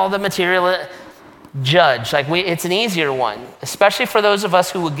porn and all the material, judge. It's an easier one, especially for those of us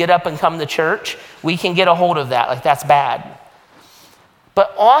who would get up and come to church. We can get a hold of that, that's bad.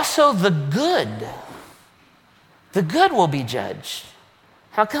 But also the good will be judged.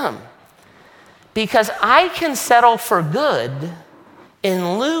 How come? Because I can settle for good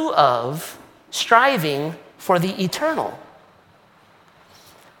in lieu of striving for the eternal.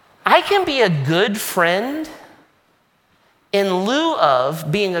 I can be a good friend in lieu of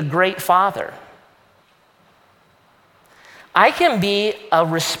being a great father. I can be a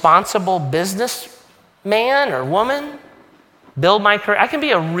responsible businessman or woman build my career. I can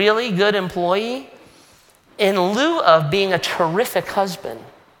be a really good employee in lieu of being a terrific husband.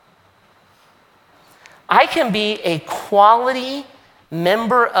 I can be a quality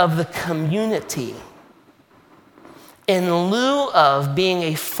member of the community in lieu of being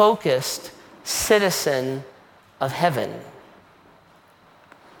a focused citizen of heaven.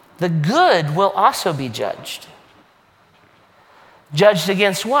 The good will also be judged. Judged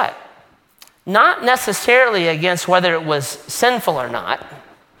against what? Not necessarily against whether it was sinful or not,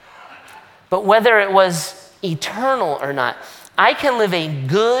 but whether it was eternal or not. I can live a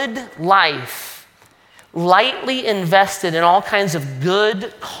good life, lightly invested in all kinds of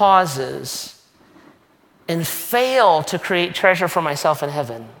good causes, and fail to create treasure for myself in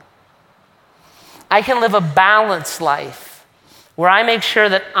heaven. I can live a balanced life where I make sure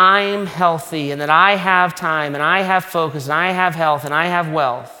that I'm healthy and that I have time and I have focus and I have health and I have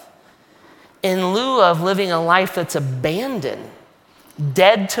wealth, in lieu of living a life that's abandoned,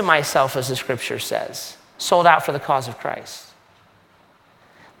 dead to myself, as the scripture says, sold out for the cause of Christ.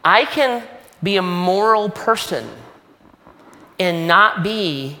 I can be a moral person and not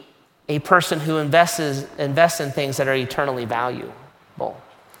be a person who invests in things that are eternally valuable.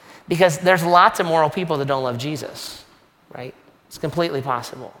 Because there's lots of moral people that don't love Jesus, right? It's completely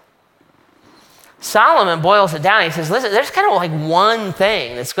possible. Solomon boils it down. He says, listen, there's kind of like one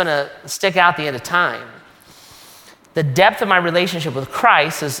thing that's going to stick out the end of time. The depth of my relationship with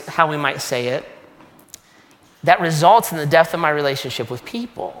Christ is how we might say it. That results in the depth of my relationship with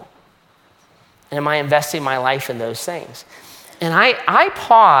people. And am I investing my life in those things? And I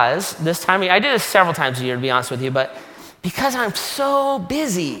pause this time. I do this several times a year, to be honest with you, but because I'm so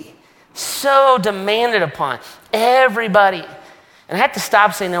busy, so demanded upon, everybody. And I have to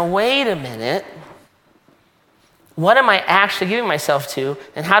stop saying, now, wait a minute. What am I actually giving myself to,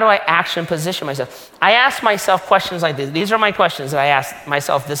 and how do I actually position myself? I ask myself questions like this. These are my questions that I asked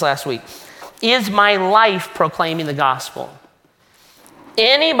myself this last week. Is my life proclaiming the gospel?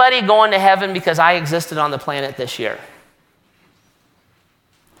 Anybody going to heaven because I existed on the planet this year?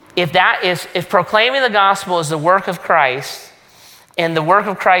 If proclaiming the gospel is the work of Christ, and the work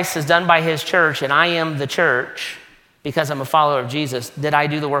of Christ is done by his church, and I am the church because I'm a follower of Jesus, did I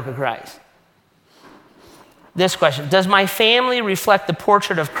do the work of Christ? This question, does my family reflect the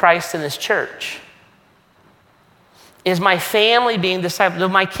portrait of Christ in this church? Is my family being discipled?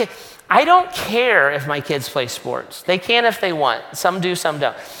 My kid, I don't care if my kids play sports. They can if they want. Some do, some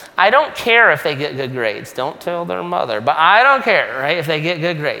don't. I don't care if they get good grades. Don't tell their mother, but I don't care, right, if they get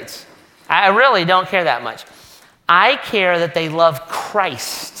good grades. I really don't care that much. I care that they love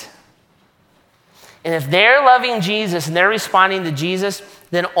Christ. And if they're loving Jesus and they're responding to Jesus,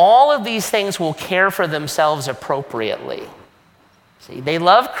 then all of these things will care for themselves appropriately. See, they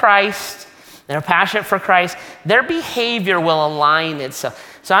love Christ, they're passionate for Christ, their behavior will align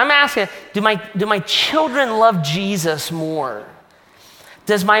itself. So I'm asking, do my children love Jesus more?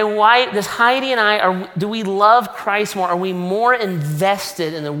 Does my wife, does Heidi and I, do we love Christ more? Are we more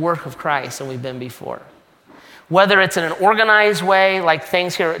invested in the work of Christ than we've been before? Whether it's in an organized way, like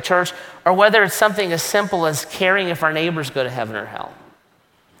things here at church, or whether it's something as simple as caring if our neighbors go to heaven or hell.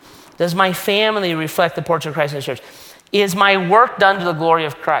 Does my family reflect the portrait of Christ in the church? Is my work done to the glory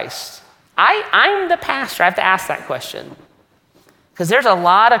of Christ? I'm the pastor. I have to ask that question. Because there's a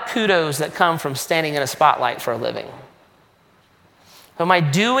lot of kudos that come from standing in a spotlight for a living. Am I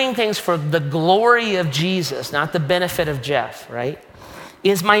doing things for the glory of Jesus, not the benefit of Jeff, right?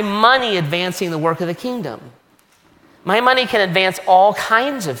 Is my money advancing the work of the kingdom? My money can advance all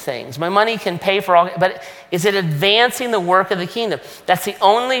kinds of things. My money can pay for all, but is it advancing the work of the kingdom? That's the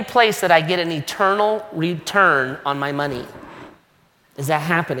only place that I get an eternal return on my money. Is that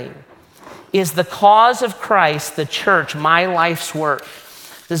happening? Is the cause of Christ, the church, my life's work?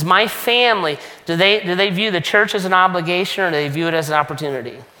 Does my family, do they view the church as an obligation, or do they view it as an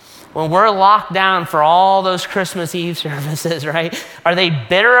opportunity? When we're locked down for all those Christmas Eve services, right? Are they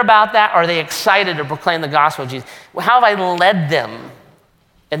bitter about that? Or are they excited to proclaim the gospel of Jesus? How have I led them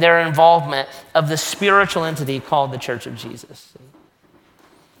in their involvement of the spiritual entity called the Church of Jesus?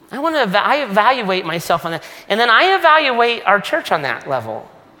 I evaluate myself on that. And then I evaluate our church on that level.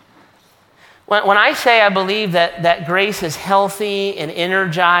 When I say I believe that Grace is healthy and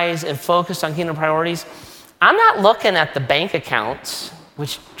energized and focused on kingdom priorities, I'm not looking at the bank accounts,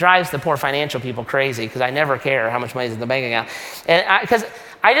 which drives the poor financial people crazy because I never care how much money is in the bank account. And because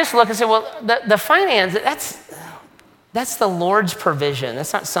I just look and say, well, the finance, that's the Lord's provision.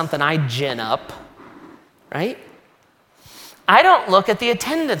 That's not something I gin up, right? I don't look at the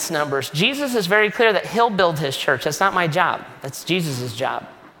attendance numbers. Jesus is very clear that he'll build his church. That's not my job. That's Jesus' job.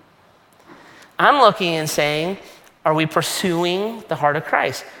 I'm looking and saying, Are we pursuing the heart of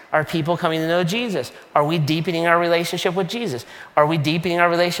Christ? Are people coming to know Jesus? Are we deepening our relationship with Jesus? Are we deepening our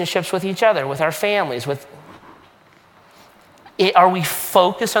relationships with each other, with our families? Are we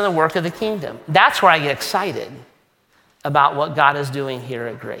focused on the work of the kingdom? That's where I get excited about what God is doing here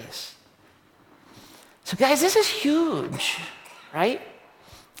at Grace. So guys, this is huge, right?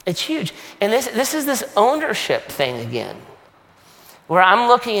 It's huge. And this is this ownership thing again, where I'm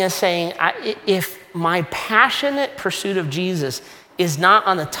looking and saying, if my passionate pursuit of Jesus is not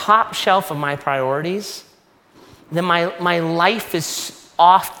on the top shelf of my priorities, then my life is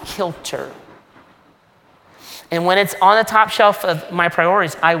off kilter. And when it's on the top shelf of my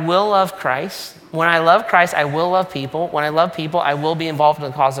priorities, I will love Christ. When I love Christ, I will love people. When I love people, I will be involved in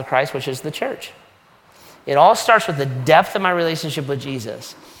the cause of Christ, which is the church. It all starts with the depth of my relationship with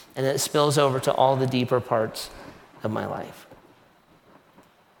Jesus, and it spills over to all the deeper parts of my life.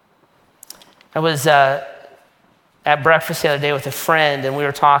 I was at breakfast the other day with a friend, and we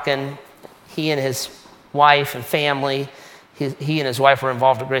were talking. He and his wife and family. He and his wife were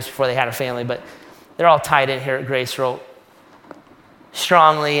involved at Grace before they had a family, but they're all tied in here at Grace real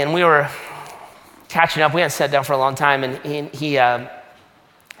strongly. And we were catching up. We hadn't sat down for a long time, and he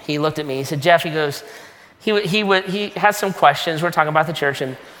looked at me. He said, "Jeff," he goes, he has some questions. We're talking about the church,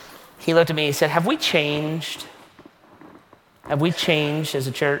 and he looked at me. He said, "Have we changed? Have we changed as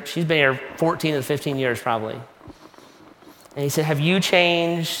a church?" He's been here 14 to 15 years probably. And he said, "Have you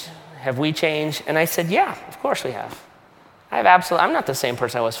changed? Have we changed?" And I said, "Yeah, of course we have. I'm not the same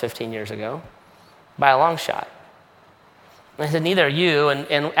person I was 15 years ago, by a long shot." And I said, "Neither are you,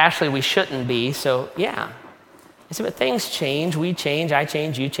 and actually we shouldn't be, so yeah." I said, "But things change, we change, I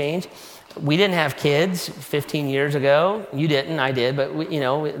change, you change. We didn't have kids 15 years ago. You didn't, I did, but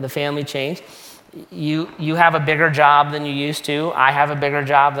the family changed. You have a bigger job than you used to. I have a bigger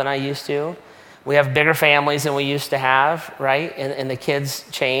job than I used to. We have bigger families than we used to have, right? And the kids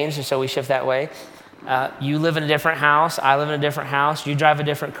change, and so we shift that way. You live in a different house. I live in a different house. You drive a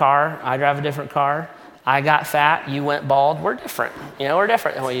different car. I drive a different car. I got fat. You went bald. We're different. We're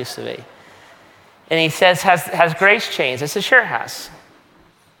different than we used to be." And he says, has Grace changed? I said, "Sure it has."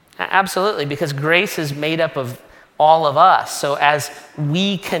 Absolutely, because Grace is made up of all of us. So as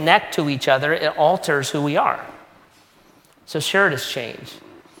we connect to each other, it alters who we are. So sure, it has changed.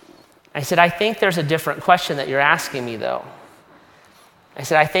 I said, "I think there's a different question that you're asking me, though." I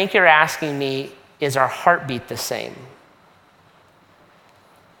said, "I think you're asking me, is our heartbeat the same?"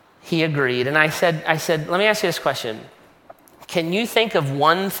 He agreed. And I said, "Let me ask you this question. Can you think of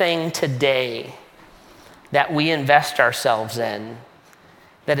one thing today that we invest ourselves in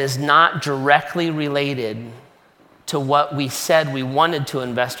that is not directly related to what we said we wanted to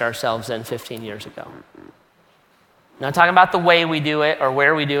invest ourselves in 15 years ago? I'm not talking about the way we do it or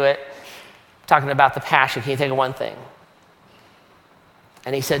where we do it. I'm talking about the passion. Can you think of one thing?"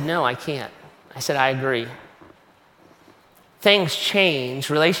 And he said, "No, I can't." I said, "I agree. Things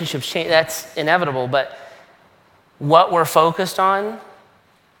change, relationships change, that's inevitable, but what we're focused on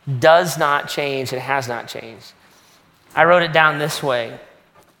does not change and has not changed." I wrote it down this way.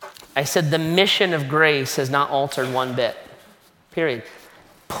 I said, the mission of Grace has not altered one bit, period.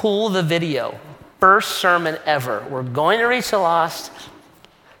 Pull the video, first sermon ever. We're going to reach the lost,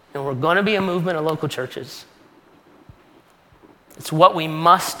 and we're going to be a movement of local churches. It's what we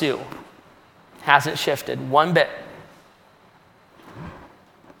must do. Hasn't shifted one bit.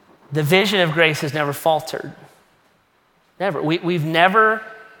 The vision of Grace has never faltered. Never. We've never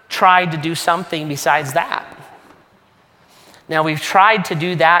tried to do something besides that. Now, we've tried to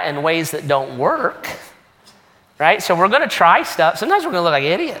do that in ways that don't work, right? So we're going to try stuff. Sometimes we're going to look like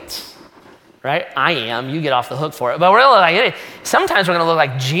idiots, right? I am. You get off the hook for it. But we're going to look like idiots. Sometimes we're going to look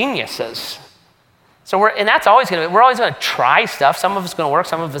like geniuses. And that's always going to be, we're always going to try stuff. Some of it's going to work,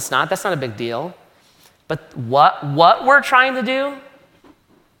 some of it's not. That's not a big deal. But what we're trying to do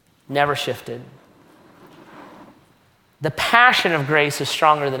never shifted. The passion of Grace is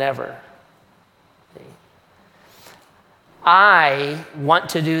stronger than ever. I want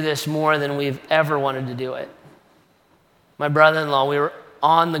to do this more than we've ever wanted to do it. My brother-in-law, we were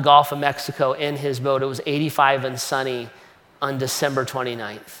on the Gulf of Mexico in his boat. It was 85 and sunny on December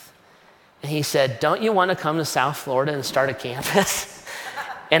 29th. And he said, "Don't you want to come to South Florida and start a campus?"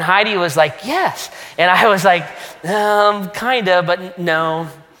 And Heidi was like, "Yes." And I was like, kind of, but no.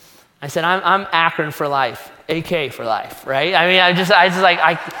 I said, I'm Akron for life, AK for life, right? I mean, I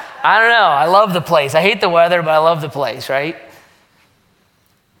don't know. I love the place. I hate the weather, but I love the place, right?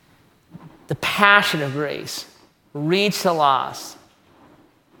 The passion of Grace. Reach the lost.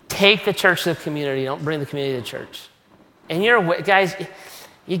 Take the church to the community. Don't bring the community to church. And guys,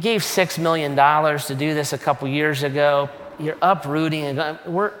 You gave $6 million to do this a couple years ago. You're uprooting and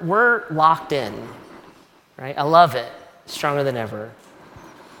going. We're locked in, right? I love it. Stronger than ever.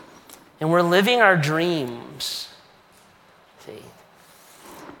 And we're living our dreams. See,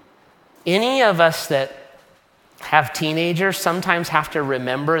 any of us that have teenagers sometimes have to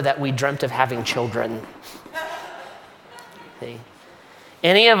remember that we dreamt of having children. See?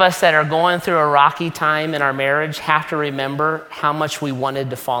 Any of us that are going through a rocky time in our marriage have to remember how much we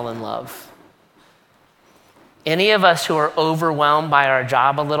wanted to fall in love. Any of us who are overwhelmed by our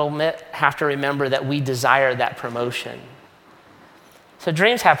job a little bit have to remember that we desire that promotion. So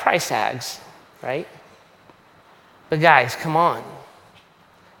dreams have price tags, right? But guys, come on.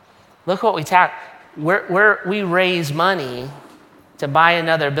 Look what we raise money to buy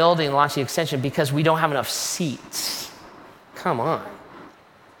another building, launch the extension because we don't have enough seats. Come on.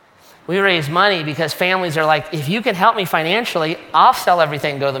 We raise money because families are like, if you can help me financially, I'll sell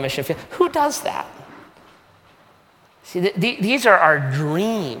everything and go to the mission field. Who does that? See, these are our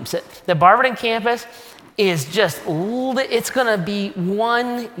dreams. The Barberton campus is just, it's going to be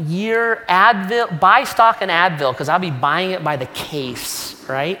 1 year Advil, buy stock in Advil because I'll be buying it by the case,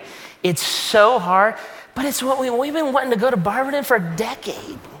 right? It's so hard, but it's what we've been wanting to go to Barberton for a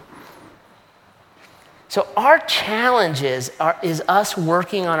decade. So our challenge is us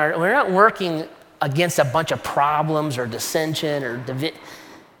working on we're not working against a bunch of problems or dissension or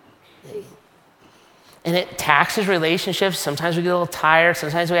and it taxes relationships. Sometimes we get a little tired.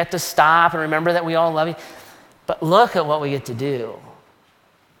 Sometimes we have to stop and remember that we all love you. But look at what we get to do.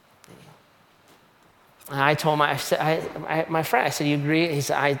 And I told my friend, I said, you agree? He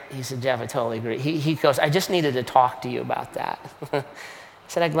said, Jeff, I totally agree. He goes, I just needed to talk to you about that. I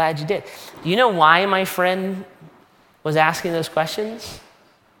said, I'm glad you did. Do you know why my friend was asking those questions?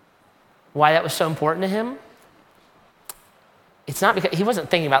 Why that was so important to him? It's not because he wasn't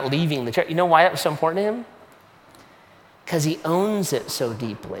thinking about leaving the church. You know why that was so important to him? Because he owns it so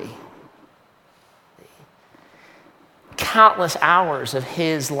deeply. Countless hours of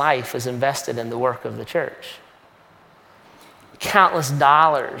his life is invested in the work of the church. Countless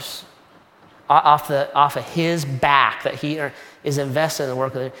dollars off of his back that he is invested in the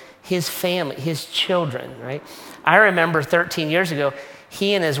work of his family, his children, right? I remember 13 years ago,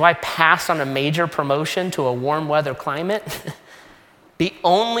 he and his wife passed on a major promotion to a warm weather climate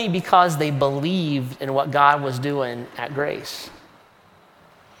only because they believed in what God was doing at Grace.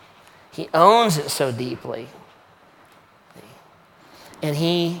 He owns it so deeply. And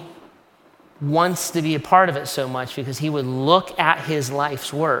he wants to be a part of it so much because he would look at his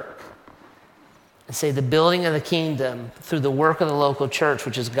life's work and say, the building of the kingdom through the work of the local church,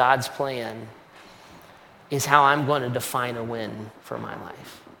 which is God's plan, is how I'm going to define a win for my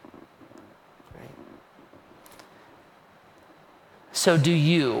life. Right? So do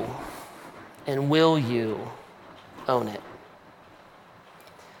you and will you own it?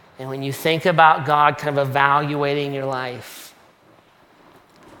 And when you think about God kind of evaluating your life,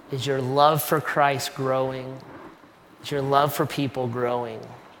 is your love for Christ growing? Is your love for people growing?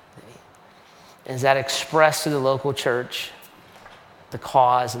 Is that expressed through the local church, the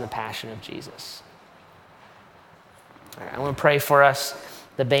cause and the passion of Jesus? All right, I want to pray for us.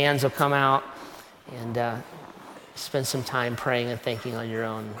 The bands will come out and spend some time praying and thinking on your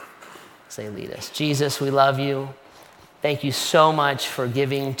own as they lead us. Jesus, we love you. Thank you so much for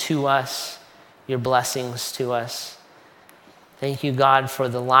giving to us, your blessings to us. Thank you, God, for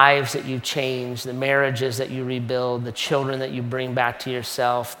the lives that you change, the marriages that you rebuild, the children that you bring back to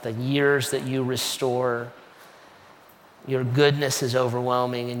yourself, the years that you restore. Your goodness is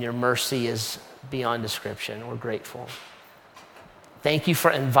overwhelming and your mercy is beyond description. We're grateful. Thank you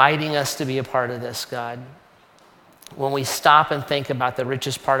for inviting us to be a part of this, God. When we stop and think about the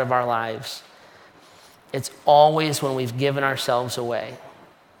richest part of our lives, it's always when we've given ourselves away.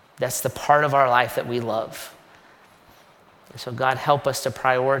 That's the part of our life that we love. And so God, help us to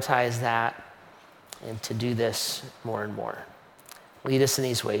prioritize that and to do this more and more. Lead us in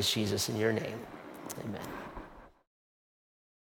these ways, Jesus, in your name. Amen.